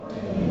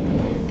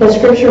The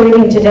scripture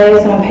reading today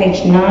is on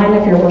page 9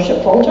 of your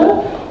worship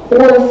folder,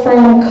 or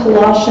from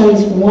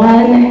Colossians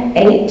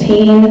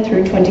 1:18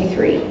 through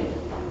 23.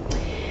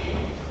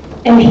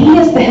 And he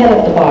is the head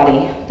of the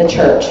body, the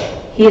church.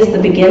 He is the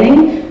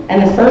beginning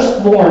and the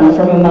firstborn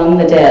from among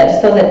the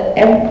dead, so that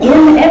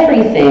in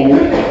everything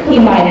he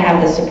might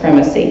have the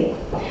supremacy.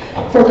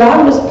 For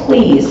God was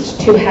pleased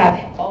to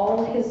have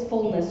all his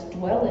fullness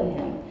dwell in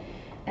him,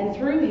 and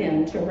through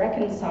him to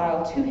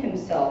reconcile to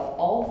himself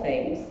all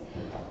things,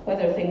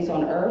 whether things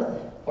on earth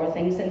or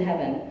things in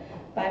heaven,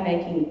 by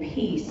making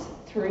peace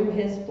through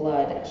his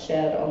blood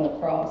shed on the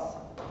cross.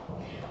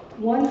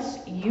 Once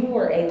you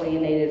were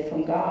alienated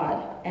from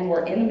God and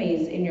were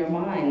enemies in your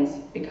minds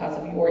because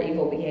of your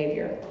evil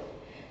behavior.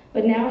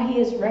 But now he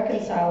has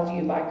reconciled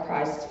you by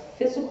Christ's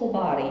physical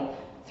body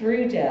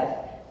through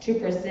death to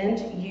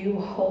present you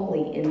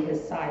holy in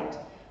his sight,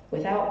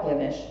 without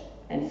blemish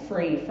and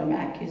free from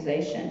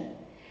accusation.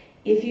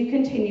 If you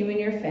continue in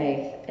your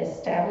faith,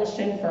 established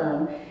and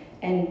firm,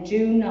 and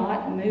do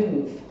not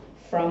move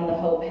from the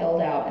hope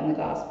held out in the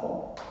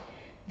gospel.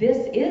 This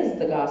is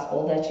the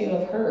gospel that you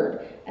have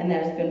heard and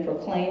that has been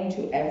proclaimed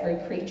to every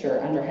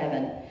creature under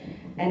heaven,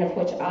 and of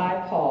which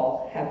I,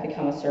 Paul, have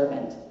become a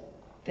servant.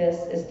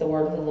 This is the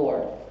word of the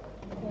Lord.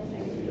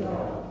 Thanks be to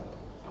God.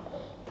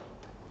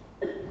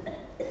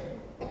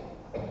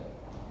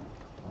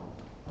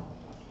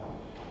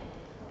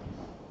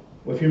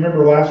 Well, if you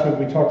remember last week,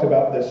 we talked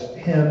about this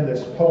hymn,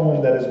 this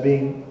poem that is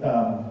being,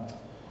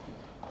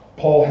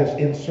 Paul has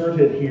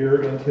inserted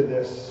here into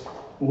this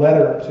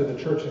letter to the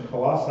church in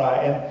Colossae.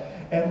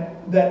 And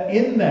that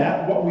in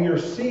that, what we are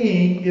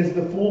seeing is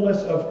the fullness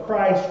of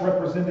Christ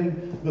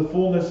representing the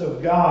fullness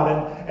of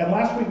God. And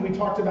last week we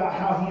talked about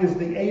how he is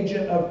the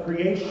agent of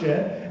creation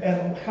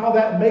and how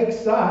that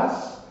makes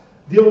us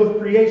deal with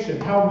creation,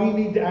 how we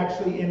need to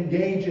actually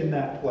engage in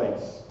that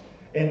place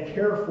and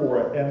care for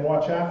it and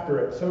watch after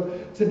it. So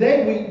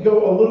today we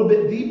go a little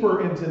bit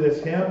deeper into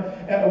this hymn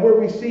where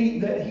we see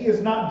that he is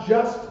not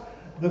just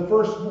the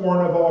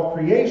firstborn of all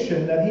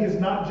creation, that he is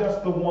not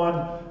just the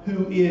one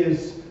who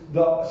is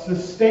the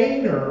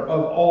sustainer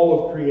of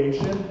all of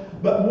creation,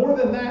 but more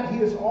than that, he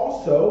is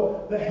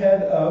also the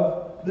head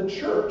of the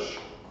church.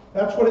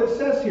 That's what it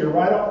says here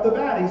right off the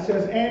bat. He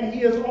says, and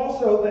he is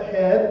also the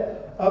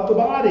head of the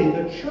body,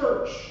 the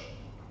church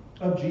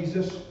of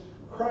Jesus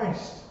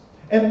Christ.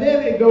 And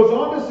then it goes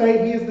on to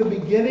say he is the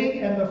beginning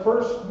and the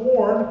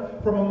firstborn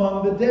from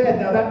among the dead.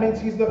 Now that means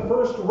he's the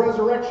first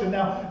resurrection.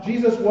 Now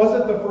Jesus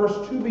wasn't the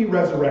first to be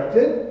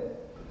resurrected,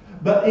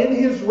 but in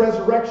his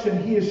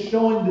resurrection he is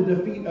showing the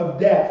defeat of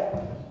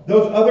death.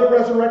 Those other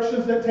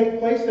resurrections that take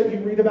place that you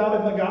read about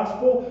in the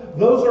gospel,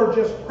 those are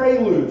just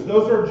preludes.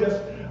 Those are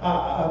just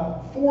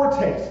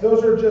foretastes.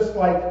 Those are just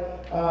like,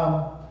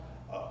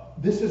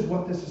 this is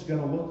what this is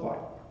going to look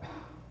like.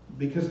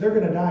 Because they're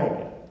going to die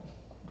again.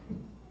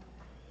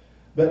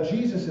 But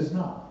Jesus is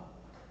not.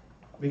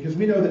 Because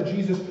we know that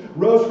Jesus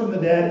rose from the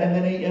dead and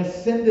then he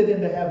ascended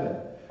into heaven,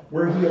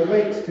 where he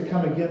awaits to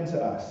come again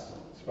to us.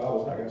 This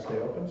Bible's not going to stay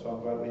open, so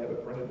I'm glad we have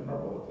it printed in our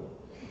bulletin.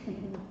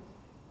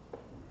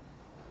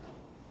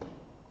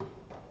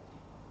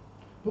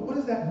 But what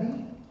does that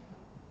mean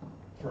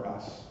for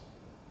us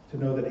to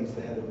know that he's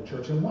the head of the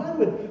church? And why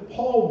would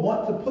Paul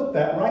want to put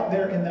that right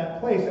there in that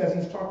place as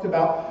he's talked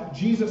about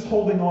Jesus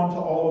holding on to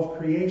all of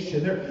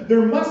creation?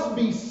 There must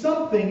be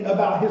something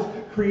about his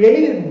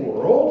created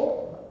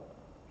world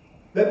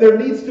that there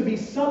needs to be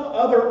some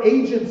other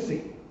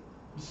agency,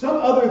 some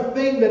other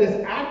thing that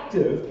is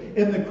active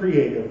in the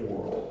creative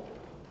world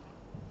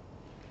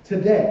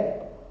today.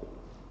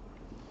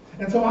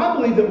 And so I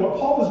believe that what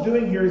Paul is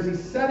doing here is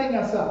he's setting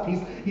us up.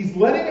 He's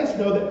letting us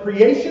know that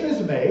creation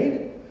is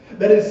made,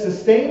 that it is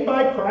sustained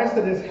by Christ,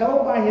 that it is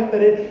held by him,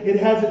 that it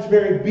has its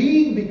very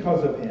being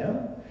because of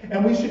him.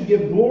 And we should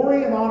give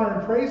glory and honor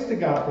and praise to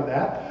God for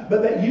that.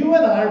 But that you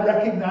and I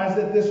recognize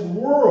that this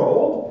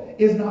world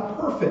is not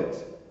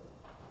perfect,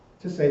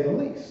 to say the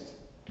least.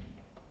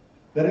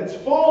 That it's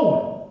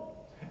fallen.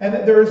 And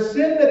that there is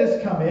sin that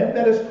has come in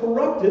that has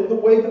corrupted the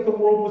way that the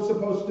world was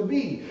supposed to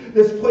be.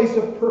 This place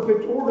of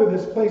perfect order,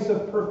 this place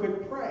of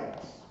perfect praise.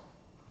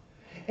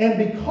 And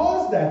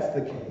because that's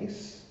the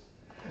case,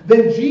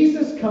 then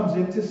Jesus comes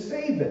in to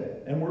save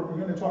it. And we're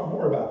going to talk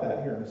more about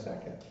that here in a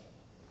second.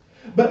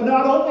 But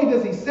not only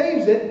does he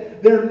save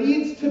it, there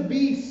needs to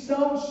be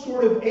some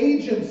sort of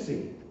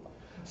agency,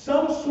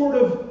 some sort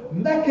of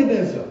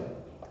mechanism,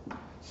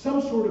 some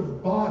sort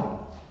of body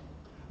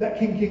that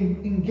can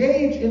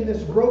engage in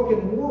this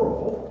broken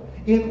world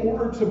in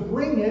order to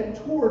bring it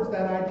towards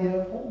that idea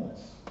of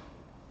wholeness.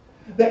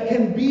 That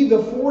can be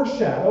the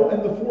foreshadow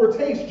and the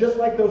foretaste, just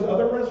like those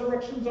other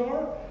resurrections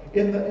are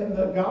in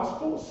the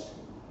Gospels,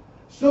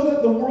 so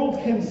that the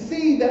world can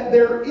see that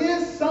there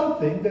is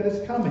something that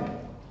is coming.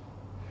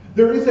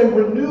 There is a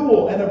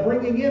renewal and a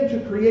bringing into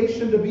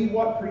creation to be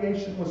what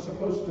creation was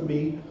supposed to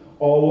be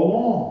all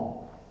along.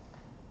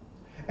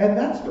 And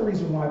that's the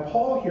reason why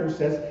Paul here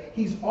says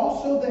he's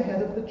also the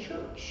head of the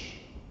church.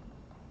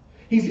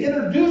 He's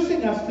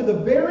introducing us to the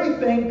very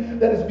thing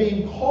that is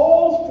being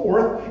called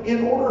forth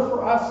in order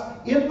for us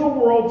in the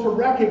world to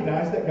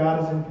recognize that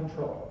God is in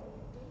control.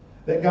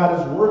 That God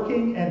is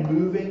working and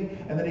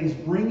moving, and that He's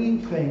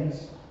bringing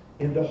things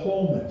into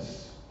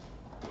wholeness.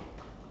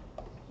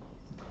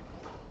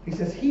 He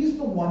says He's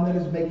the one that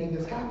is making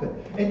this happen.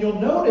 And you'll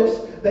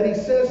notice that He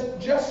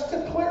says, just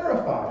to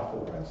clarify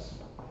for us,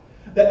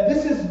 that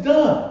this is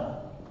done.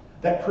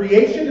 That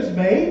creation is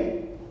made.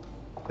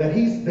 That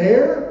He's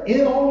there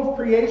in all of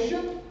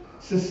creation,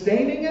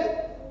 sustaining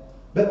it.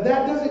 But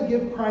that doesn't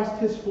give Christ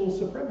His full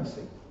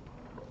supremacy.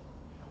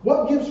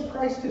 What gives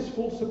Christ His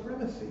full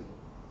supremacy?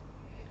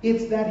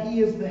 It's that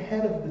He is the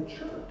head of the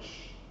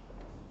church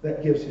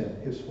that gives Him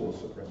His full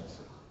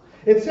supremacy.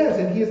 It says,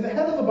 and He is the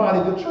head of the body,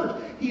 the church.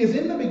 He is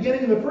in the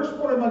beginning, the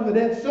firstborn among the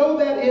dead, so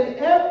that in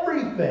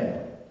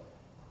everything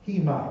He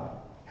might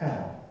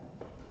have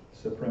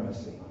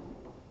supremacy.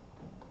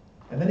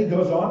 And then He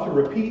goes on to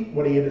repeat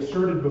what He had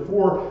asserted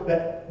before,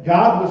 that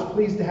God was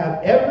pleased to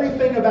have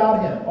everything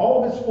about Him,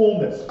 all of His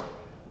fullness,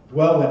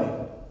 dwell in Him.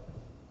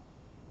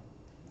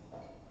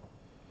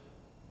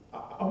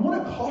 I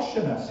want to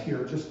caution us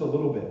here just a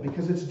little bit,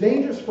 because it's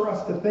dangerous for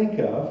us to think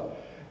of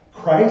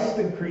Christ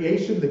and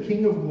creation, the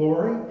King of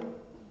glory,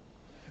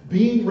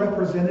 being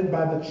represented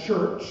by the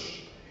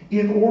church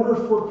in order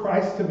for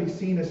Christ to be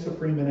seen as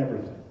supreme in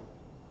everything.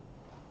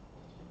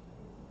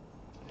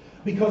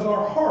 Because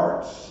our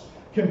hearts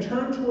can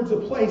turn towards a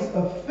place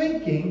of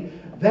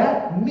thinking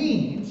that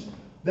means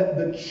that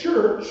the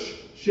church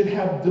should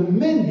have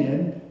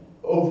dominion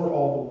over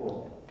all the world.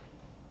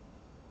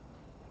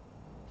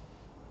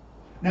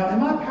 Now, in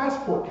my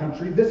passport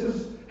country, this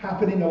is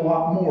happening a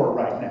lot more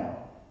right now.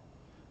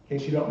 In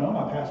case you don't know,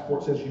 my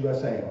passport says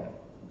USA on it.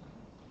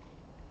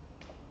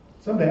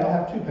 Someday I'll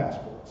have 2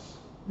 passports,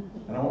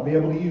 and I won't be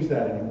able to use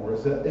that anymore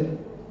as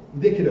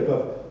indicative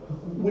of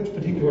which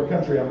particular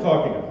country I'm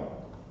talking about.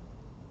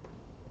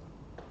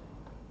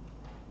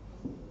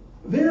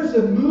 There's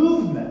a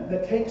movement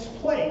that takes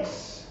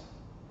place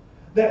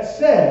that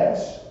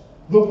says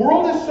the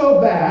world is so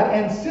bad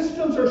and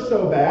systems are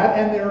so bad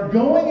and they're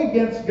going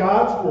against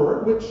God's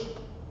word, which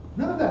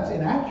none of that's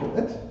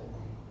inaccurate,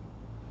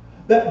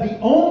 that the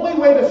only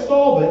way to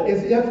solve it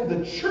is if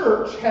the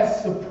church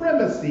has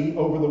supremacy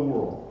over the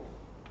world.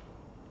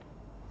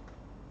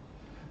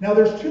 Now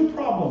there's 2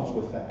 problems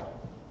with that.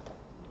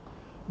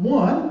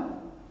 One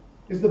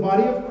is the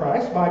body of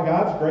Christ, by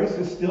God's grace,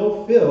 is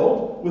still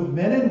filled with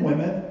men and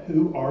women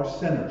who are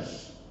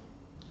sinners.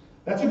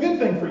 That's a good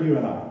thing for you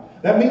and I.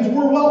 That means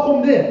we're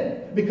welcomed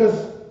in,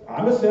 because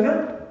I'm a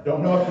sinner.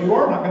 Don't know if you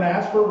are. I'm not going to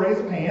ask for a raise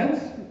of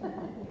hands.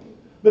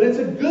 But it's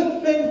a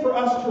good thing for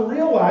us to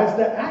realize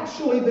that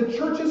actually the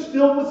church is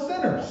filled with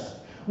sinners.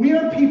 We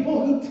are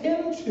people who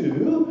tend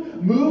to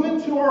move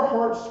into our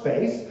heart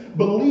space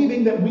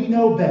believing that we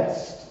know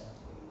best,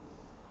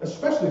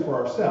 especially for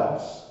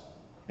ourselves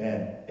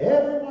and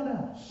everyone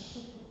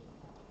else.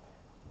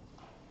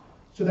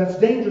 So that's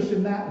dangerous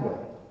in that way.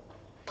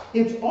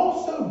 It's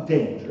also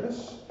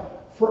dangerous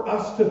for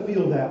us to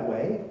feel that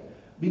way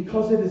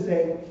because it is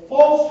a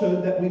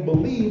falsehood that we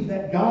believe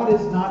that God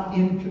is not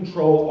in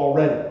control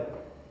already.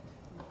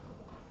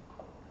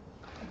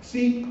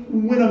 See,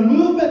 when a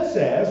movement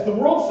says the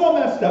world's so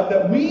messed up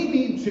that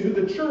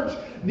the church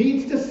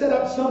needs to set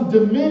up some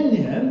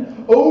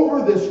dominion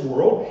over this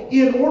world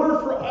in order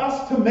for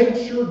us to make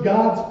sure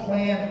God's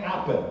plan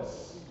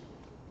happens,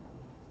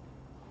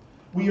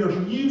 we are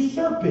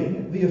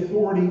usurping the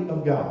authority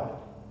of God.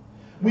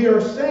 We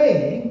are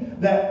saying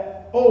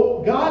that,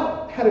 oh,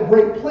 God had a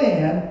great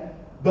plan,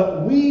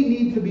 but we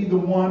need to be the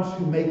ones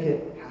who make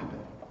it happen.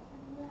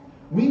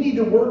 We need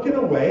to work in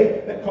a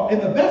way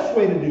and the best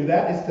way to do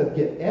that is to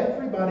get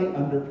everybody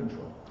under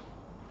control.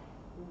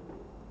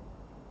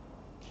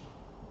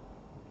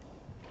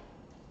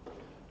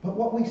 But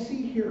what we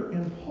see here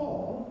in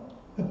Paul,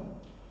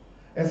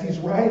 as he's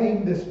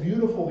writing this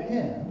beautiful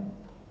hymn,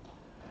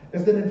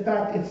 is that in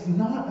fact it's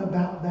not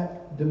about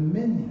that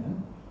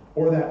dominion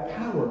or that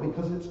power,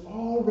 because it's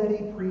already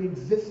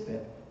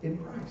pre-existent in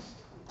Christ.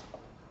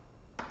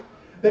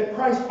 That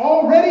Christ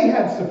already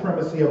had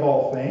supremacy of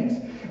all things,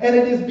 and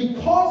it is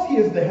because he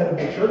is the head of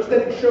the church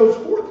that it shows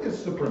forth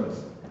his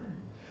supremacy.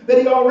 That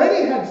he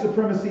already had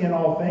supremacy in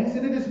all things,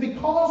 and it is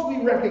because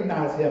we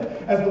recognize him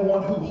as the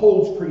one who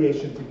holds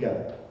creation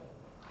together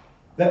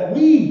that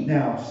we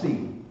now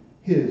see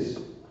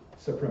his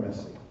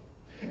supremacy.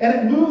 And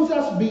it moves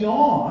us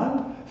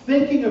beyond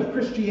thinking of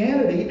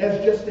Christianity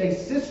as just a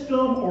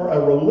system or a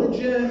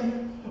religion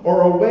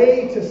or a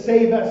way to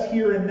save us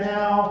here and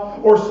now,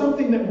 or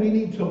something that we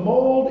need to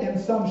mold in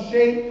some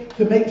shape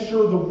to make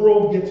sure the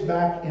world gets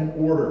back in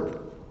order.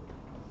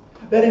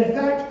 That in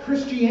fact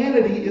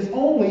Christianity is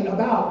only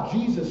about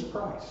Jesus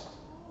Christ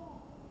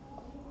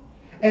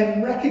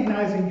and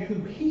recognizing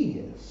who he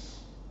is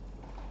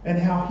and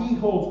how he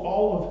holds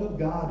all of who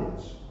God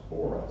is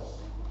for us.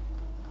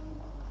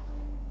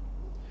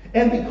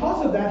 And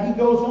because of that, he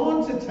goes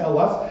on to tell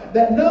us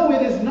that no,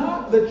 it is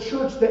not the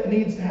church that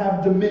needs to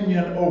have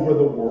dominion over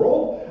the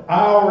world.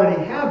 I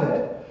already have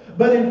it.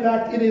 but in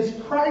fact it is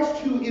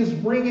Christ who is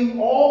bringing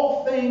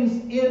all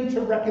things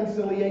into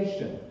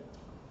reconciliation.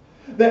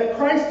 That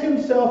Christ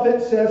himself,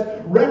 it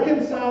says,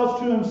 reconciles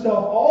to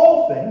himself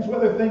all things,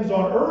 whether things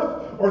on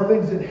earth or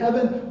things in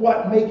heaven,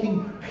 what?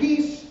 Making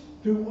peace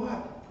through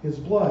what? His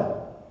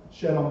blood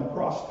shed on the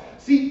cross.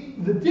 See,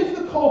 the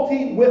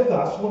difficulty with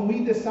us when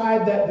we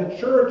decide that the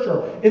church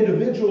or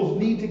individuals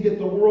need to get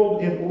the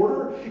world in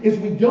order is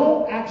we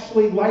don't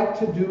actually like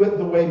to do it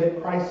the way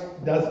that Christ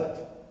does it.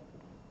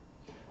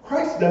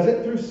 Christ does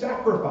it through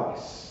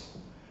sacrifice.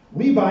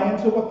 We buy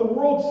into what the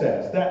world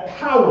says, that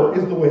power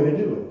is the way to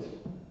do it.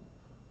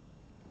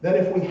 That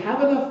if we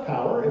have enough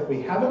power, if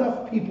we have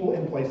enough people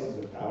in places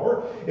of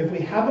power, if we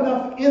have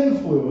enough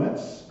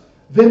influence,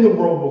 then the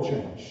world will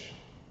change.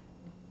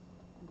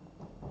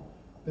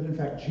 But in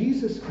fact,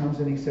 Jesus comes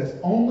and he says,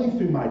 only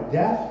through my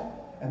death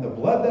and the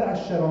blood that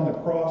I shed on the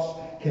cross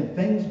can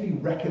things be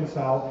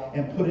reconciled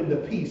and put into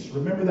peace.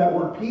 Remember that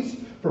word peace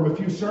from a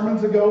few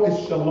sermons ago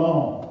is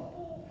shalom.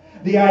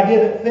 The idea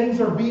that things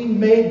are being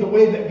made the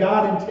way that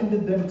God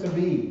intended them to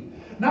be.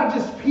 Not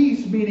just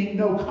peace meaning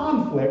no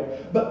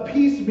conflict, but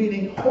peace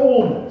meaning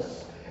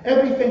wholeness.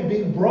 Everything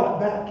being brought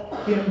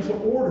back into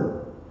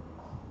order.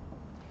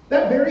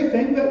 That very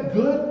thing that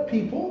good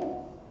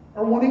people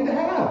are wanting to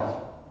have,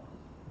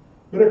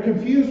 but are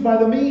confused by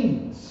the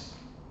means.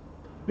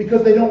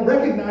 Because they don't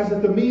recognize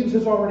that the means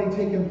has already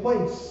taken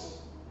place.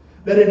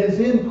 That it is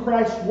in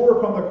Christ's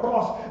work on the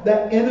cross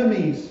that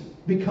enemies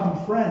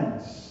become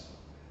friends.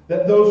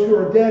 That those who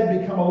are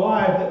dead become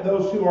alive. That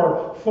those who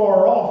are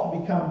far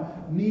off become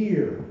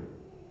near.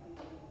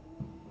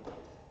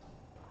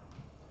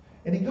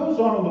 And he goes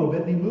on a little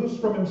bit and he moves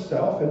from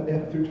himself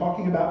and through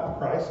talking about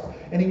Christ,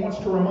 and he wants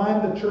to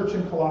remind the church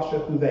in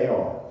Colossia who they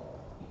are.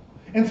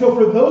 And so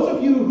for those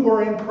of you who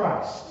are in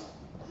Christ,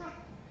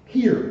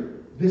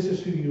 here, this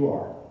is who you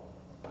are.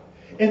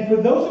 And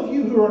for those of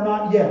you who are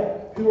not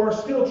yet, who are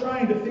still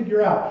trying to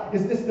figure out,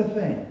 is this the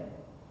thing?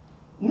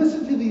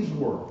 Listen to these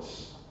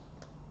words.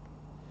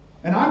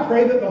 And I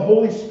pray that the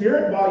Holy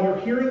Spirit, while you're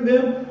hearing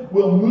them,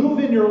 will move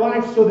in your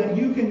life so that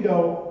you can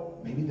go,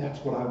 maybe that's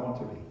what I want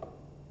to be.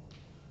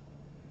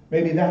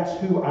 Maybe that's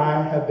who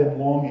I have been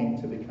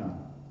longing to become.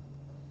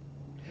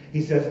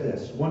 He says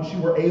this, once you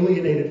were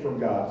alienated from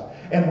God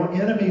and were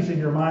enemies in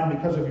your mind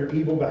because of your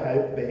evil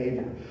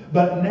behavior.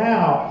 But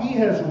now he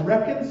has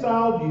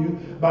reconciled you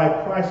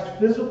by Christ's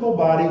physical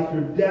body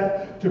through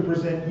death to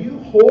present you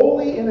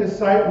holy in his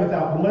sight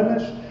without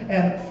blemish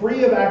and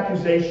free of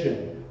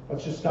accusation.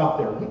 Let's just stop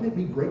there. Wouldn't it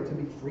be great to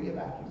be free of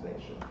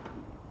accusation?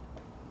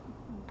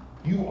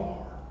 You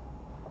are.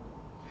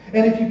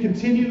 And if you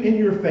continue in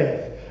your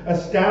faith,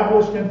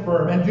 established and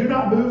firm, and do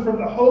not move from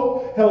the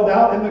hope held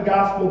out in the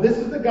gospel. This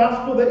is the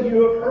gospel that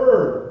you have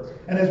heard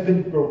and has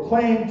been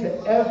proclaimed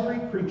to every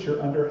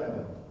creature under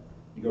heaven.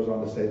 He goes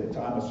on to say, the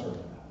time is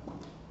certain.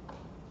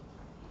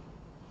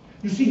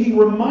 You see, he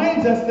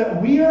reminds us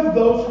that we are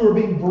those who are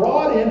being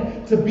brought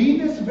in to be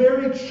this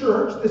very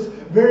church, this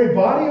very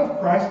body of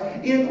Christ,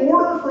 in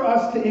order for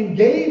us to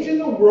engage in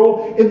the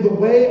world in the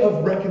way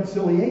of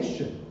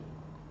reconciliation.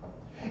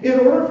 In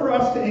order for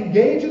us to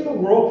engage in the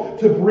world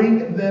to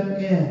bring them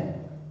in.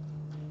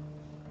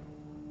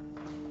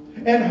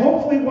 And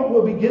hopefully what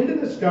we'll begin to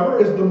discover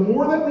is the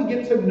more that we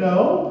get to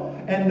know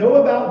and know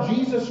about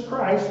Jesus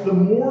Christ, the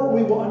more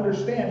we will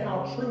understand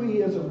how true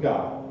he is of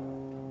God.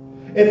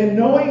 And in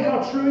knowing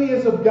how true he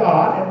is of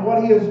God and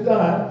what he has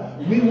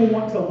done, we will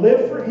want to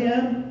live for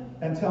him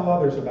and tell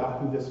others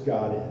about who this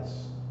God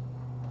is.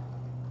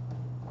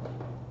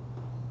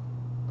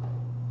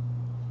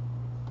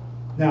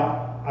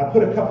 Now, I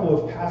put a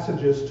couple of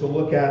passages to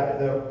look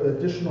at,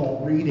 additional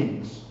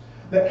readings,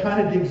 that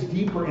kind of digs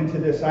deeper into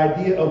this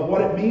idea of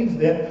what it means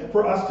then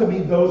for us to be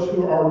those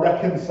who are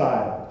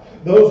reconciled.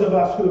 Those of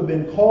us who have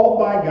been called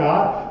by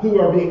God,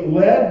 who are being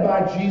led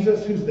by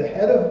Jesus, who's the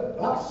head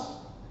of us,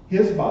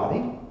 his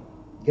body,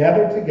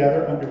 gathered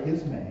together under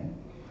his name,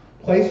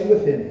 placed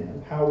within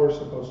him, how we're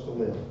supposed to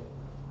live.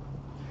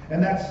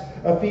 And that's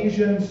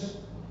Ephesians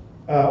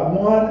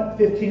 1,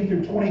 15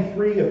 through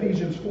 23,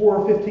 Ephesians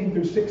 4, 15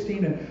 through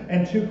 16,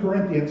 and 2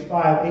 Corinthians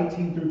 5,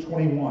 18 through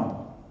 21.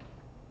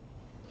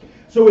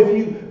 So if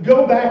you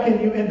go back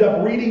and you end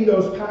up reading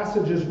those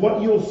passages,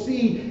 what you'll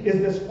see is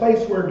this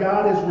place where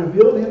God has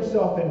revealed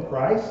himself in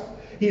Christ.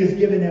 He has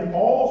given him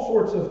all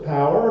sorts of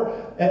power.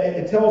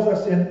 It tells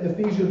us in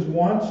Ephesians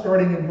 1,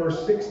 starting in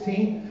verse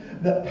 16,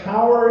 that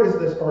power is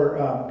this,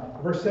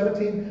 verse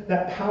 17,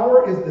 that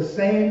power is the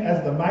same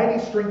as the mighty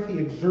strength he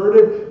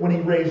exerted when he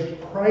raised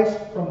Christ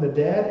from the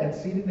dead and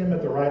seated him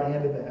at the right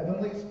hand of the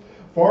heavenlies,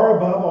 far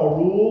above all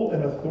rule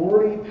and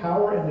authority,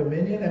 power and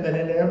dominion, and that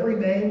in every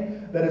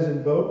name that is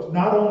invoked,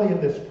 not only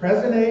in this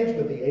present age,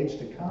 but the age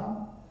to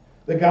come,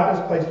 that God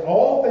has placed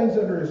all things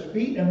under his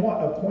feet and what?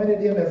 Appointed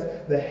him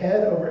as the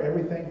head over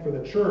everything for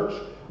the church,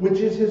 which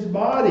is his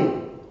body.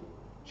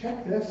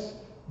 Check this.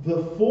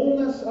 The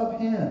fullness of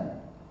him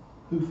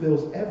who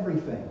fills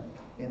everything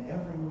in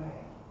every way.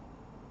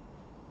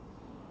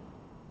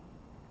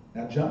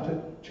 Now jump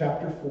to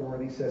chapter 4,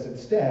 and he says,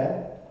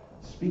 instead,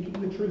 speaking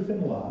the truth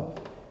in love,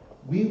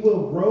 we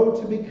will grow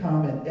to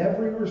become in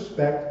every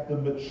respect the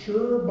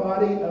mature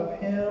body of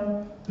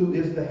Him who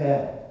is the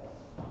head,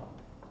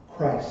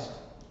 Christ.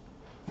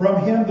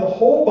 From Him the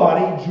whole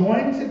body,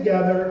 joined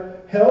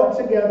together, held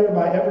together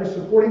by every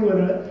supporting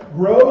ligament,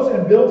 grows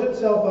and builds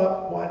itself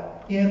up,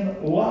 what?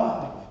 In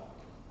love,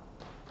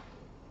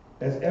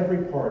 as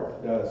every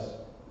part does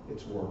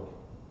its work.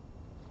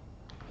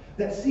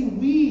 That, see,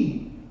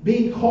 we,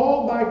 being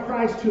called by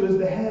Christ who is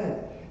the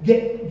head,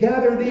 get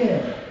gathered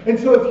in. And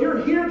so if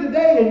you're here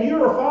today and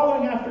you are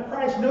following after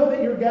Christ, know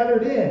that you're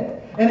gathered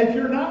in. And if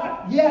you're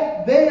not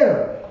yet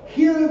there,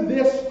 hear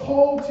this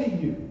call to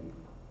you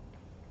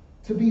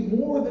to be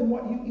more than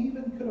what you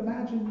even could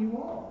imagine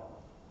you are.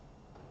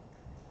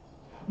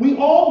 We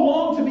all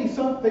long to be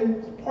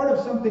part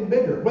of something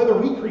bigger, whether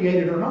we create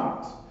it or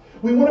not.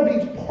 We want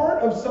to be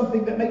part of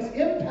something that makes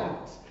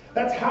impact.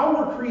 That's how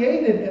we're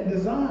created and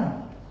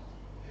designed.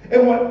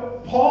 And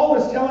what Paul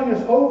is telling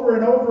us over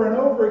and over and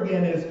over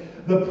again is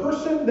the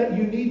person that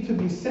you need to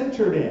be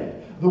centered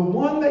in, the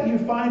one that you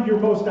find your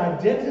most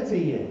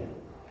identity in,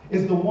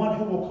 is the one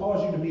who will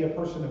cause you to be a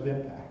person of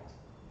impact.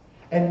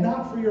 And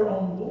not for your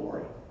own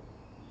glory,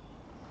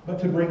 but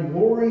to bring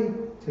glory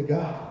to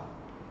God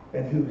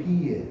and who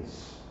He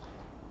is.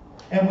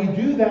 And we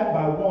do that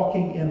by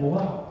walking in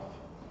love.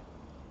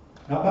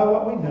 Not by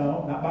what we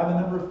know, not by the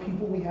number of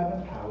people we have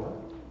in power,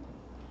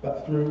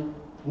 but through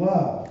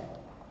love.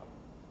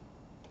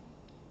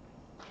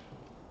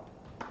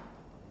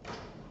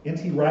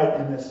 N.T. Wright,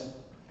 in this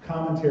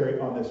commentary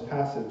on this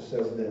passage,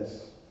 says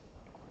this: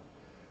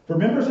 for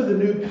members of the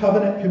new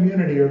covenant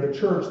community or the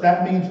church,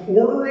 that means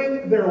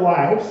ordering their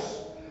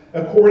lives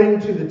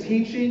according to the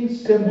teaching,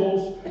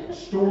 symbols,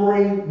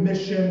 story,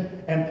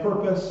 mission, and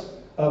purpose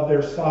of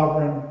their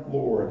sovereign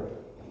Lord,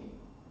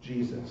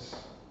 Jesus.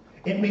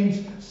 It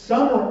means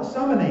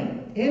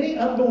summoning any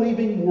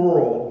unbelieving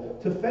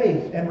world to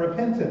faith and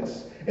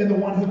repentance in the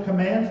one who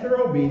commands their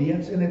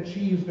obedience and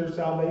achieves their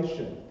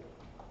salvation.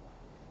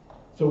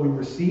 So we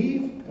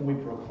receive and we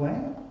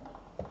proclaim.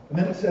 And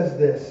then it says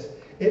this: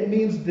 it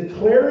means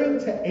declaring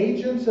to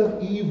agents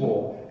of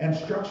evil and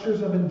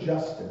structures of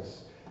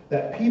injustice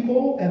that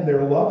people and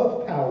their love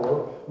of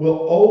power will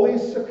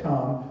always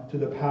succumb to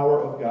the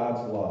power of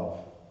God's love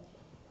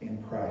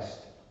in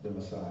Christ the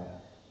Messiah.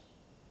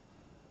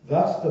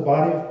 Thus, the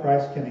body of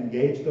Christ can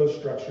engage those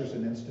structures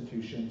and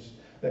institutions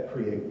that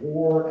create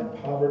war and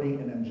poverty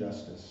and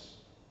injustice.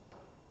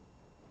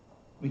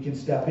 We can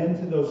step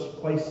into those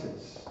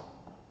places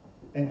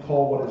and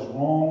call what is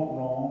wrong,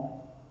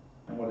 wrong,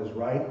 and what is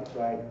right,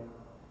 right,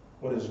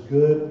 what is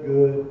good,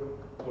 good,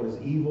 what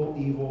is evil,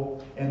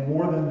 evil, and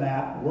more than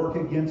that, work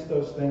against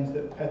those things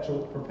that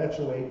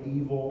perpetuate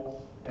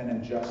evil and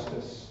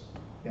injustice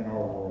in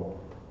our world.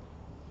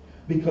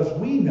 Because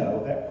we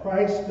know that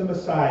Christ the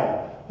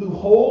Messiah, who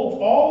holds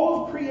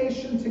all of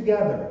creation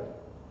together,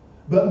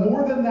 but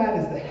more than that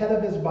is the head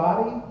of His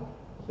body,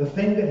 the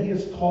thing that He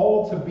is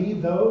called to be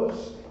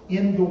those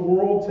in the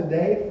world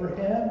today for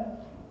Him,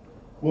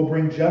 will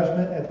bring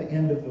judgment at the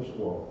end of this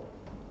world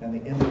and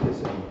the end of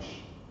this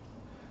age.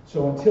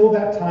 So until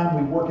that time,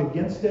 we work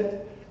against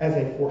it as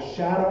a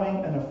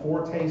foreshadowing and a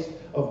foretaste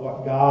of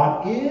what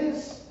God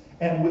is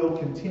and will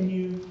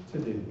continue to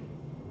do.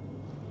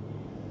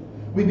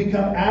 We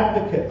become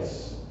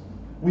advocates.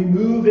 We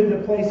move into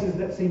places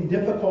that seem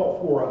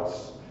difficult for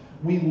us.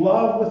 We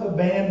love with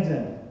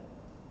abandon.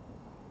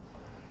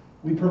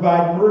 We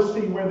provide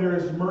mercy where there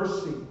is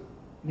mercy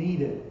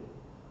needed.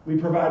 We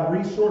provide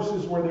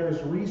resources where there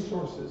is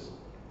resources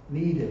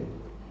needed.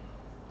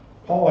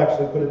 Paul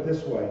actually put it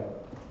this way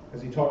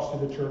as he talks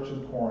to the church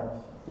in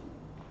Corinth.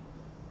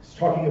 He's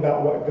talking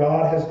about what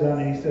God has done,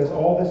 and he says,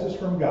 all this is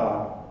from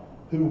God,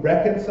 who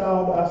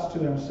reconciled us to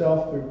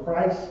Himself through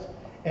Christ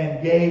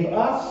and gave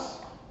us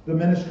the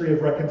ministry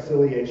of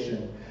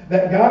reconciliation.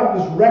 That God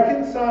was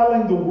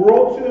reconciling the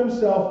world to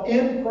Himself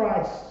in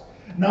Christ,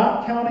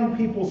 not counting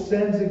people's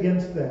sins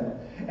against them.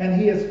 And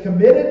He has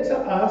committed to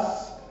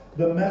us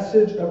the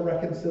message of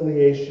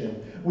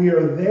reconciliation. We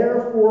are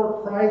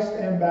therefore Christ's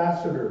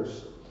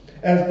ambassadors,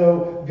 as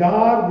though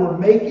God were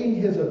making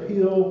His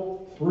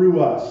appeal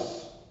through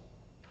us.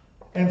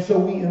 And so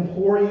we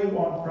implore you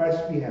on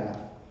Christ's behalf,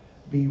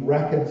 be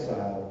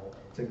reconciled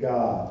to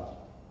God.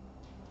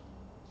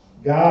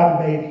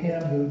 God made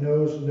Him who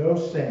knows no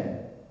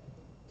sin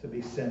to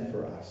be sin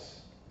for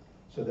us,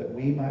 so that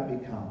we might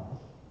become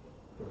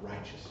the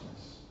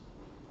righteousness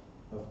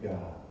of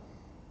God.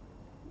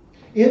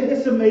 In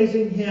this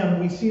amazing hymn,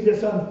 we see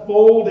this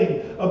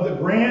unfolding of the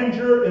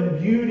grandeur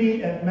and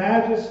beauty and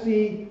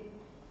majesty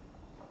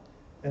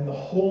and the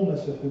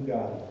wholeness of who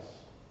God is,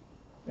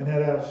 and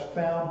that it is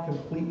found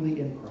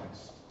completely in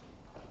Christ.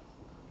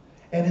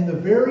 And in the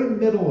very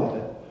middle of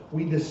it,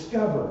 we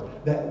discover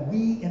that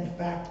we, in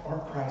fact, are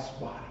Christ's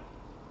body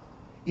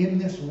in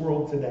this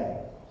world today.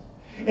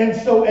 And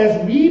so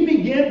as we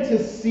begin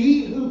to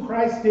see who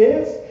Christ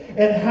is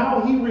and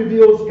how He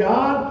reveals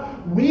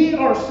God, we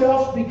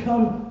ourselves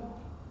become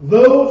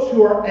those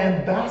who are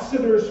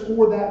ambassadors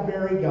for that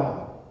very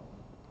God.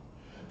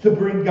 To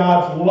bring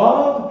God's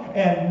love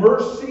and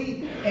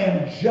mercy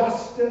and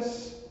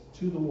justice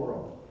to the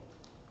world.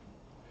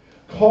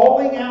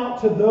 Calling out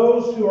to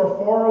those who are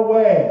far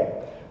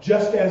away,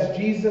 just as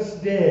Jesus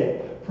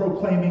did,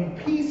 proclaiming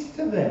peace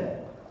to them,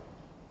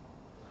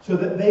 so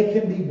that they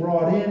can be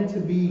brought in to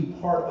be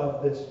part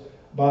of this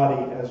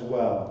body as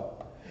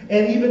well.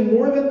 And even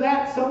more than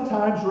that,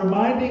 sometimes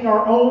reminding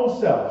our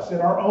own selves and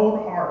our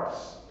own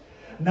hearts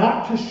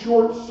not to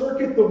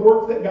short-circuit the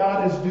work that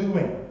God is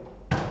doing,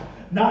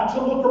 not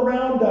to look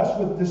around us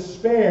with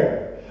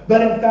despair,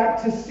 but in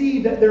fact to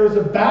see that there is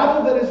a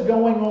battle that is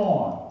going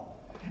on,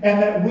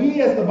 and that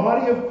we as the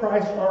body of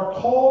Christ are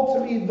called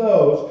to be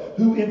those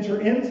who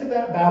enter into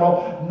that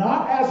battle,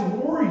 not as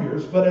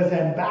warriors, but as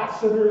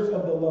ambassadors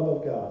of the love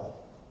of God.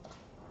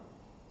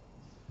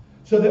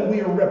 So that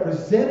we are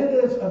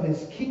representatives of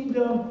His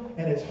kingdom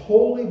and His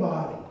holy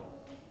body.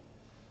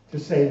 To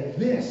say,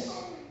 this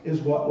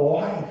is what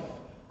life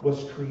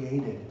was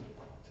created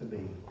to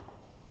be.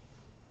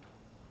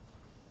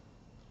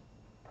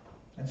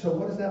 And so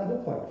what does that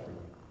look like for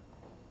you?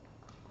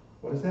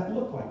 What does that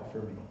look like for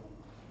me?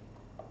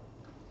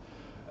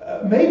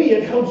 Maybe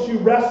it helps you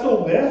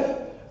wrestle with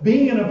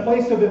being in a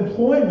place of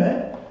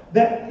employment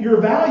that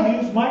your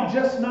values might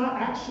just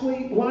not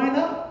actually line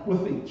up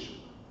with each.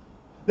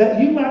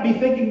 That you might be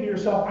thinking to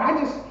yourself,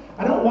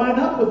 I don't line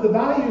up with the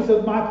values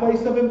of my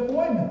place of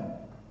employment.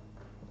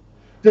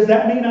 Does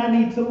that mean I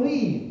need to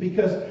leave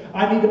because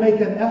I need to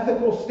make an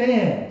ethical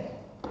stand?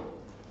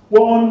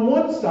 Well, on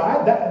one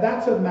side,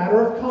 that's a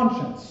matter of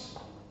conscience.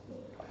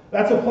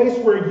 That's a place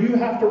where you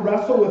have to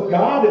wrestle with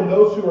God and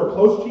those who are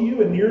close to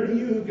you and near to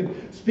you who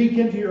can speak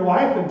into your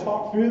life and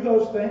talk through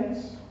those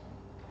things.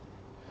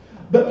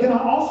 But can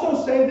I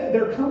also say that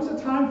there comes a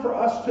time for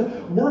us to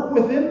work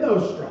within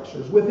those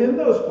structures, within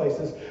those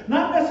places,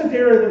 not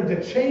necessarily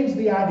to change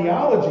the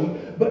ideology,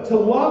 but to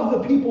love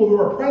the people who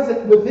are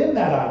present within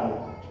that ideology.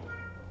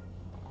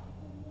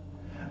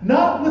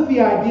 Not with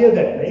the idea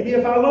that maybe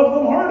if I love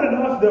them hard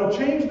enough, they'll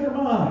change their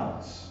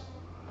minds.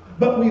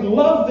 But we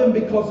love them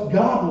because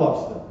God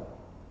loves them.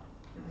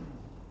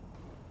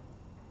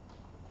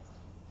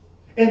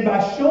 And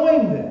by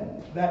showing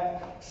them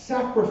that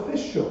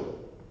sacrificial,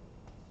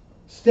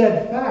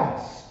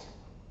 steadfast,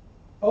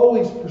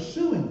 always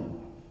pursuing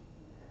love,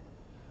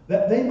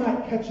 that they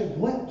might catch a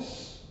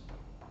glimpse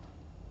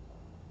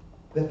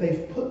that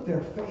they've put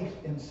their faith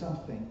in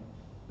something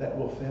that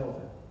will fail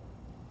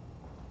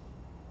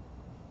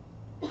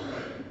them.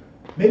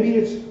 Maybe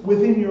it's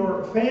within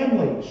your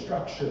family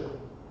structure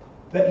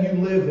that you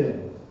live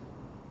in,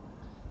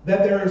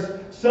 that there is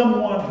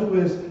someone who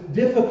is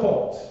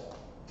difficult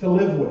to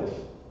live with.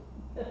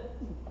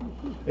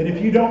 And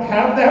if you don't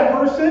have that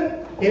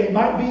person, it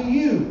might be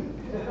you.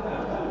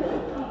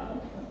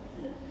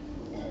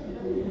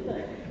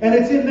 And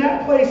it's in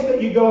that place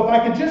that you go, if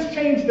I could just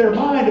change their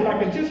mind, if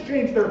I could just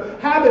change their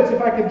habits,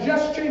 if I could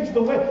just change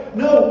the way.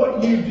 No,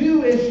 what you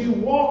do is you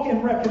walk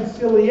in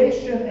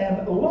reconciliation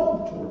and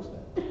love towards them.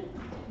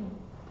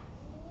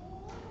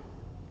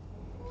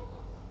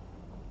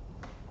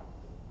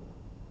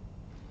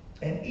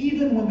 And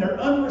even when they're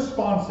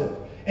unresponsive,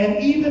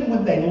 and even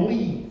when they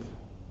leave,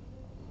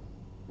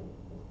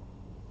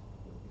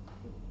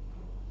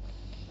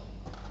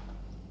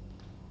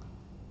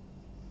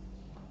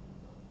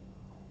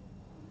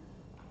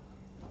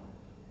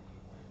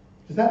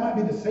 because that might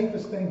be the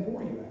safest thing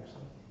for you,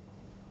 actually.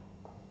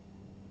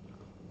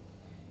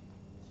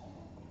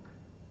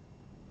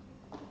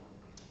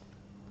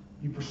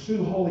 You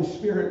pursue Holy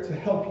Spirit to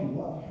help you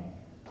love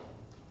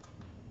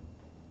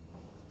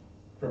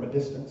from a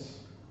distance.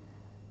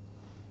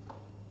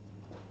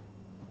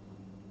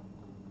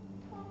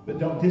 But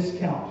don't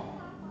discount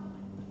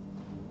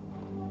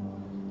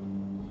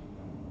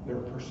their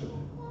person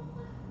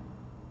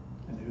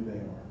and who they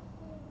are.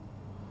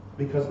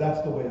 Because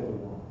that's the way of the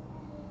world.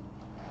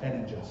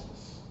 And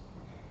injustice.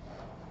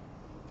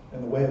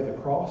 And the way of the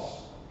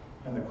cross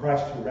and the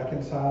Christ who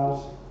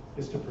reconciles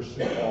is to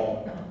pursue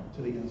all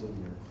to the ends of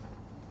the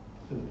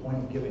earth, to the point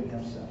of giving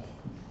Himself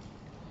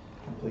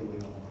completely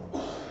on the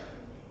cross.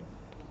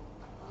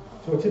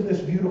 So it's in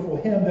this beautiful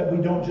hymn that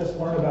we don't just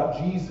learn about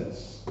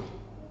Jesus,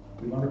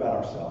 we learn about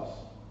ourselves.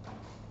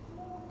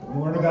 And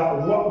we learn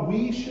about what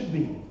we should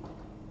be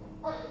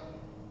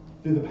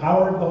through the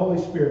power of the Holy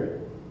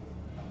Spirit,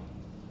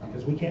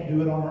 because we can't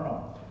do it on our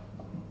own.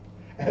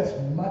 As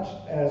much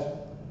as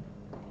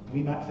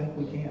we might think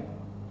we can.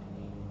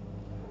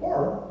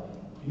 Or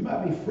you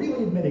might be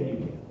freely admitting you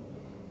can,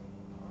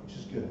 which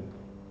is good.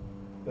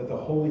 That the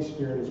Holy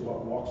Spirit is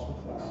what walks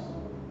with us,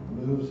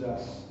 moves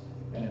us,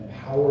 and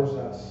empowers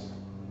us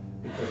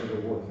because of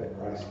the work that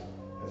Christ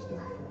has done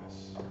for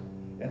us.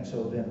 And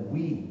so then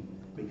we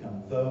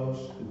become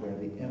those who bear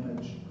the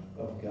image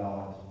of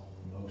God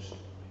most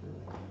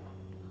purely.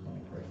 Let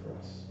me pray for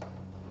us.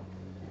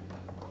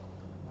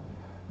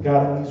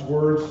 God, in these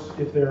words,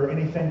 if there are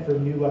anything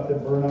from you, let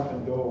them burn up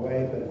and go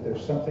away. But if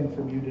there's something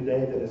from you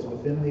today that is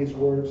within these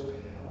words,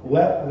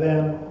 let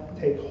them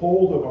take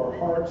hold of our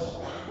hearts,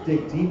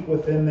 dig deep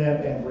within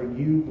them, and bring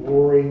you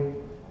glory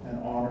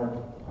and honor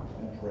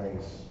and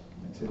praise.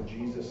 It's in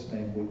Jesus'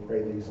 name we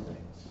pray these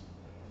things.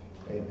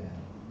 Amen.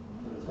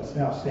 Let's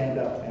now stand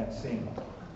up and sing.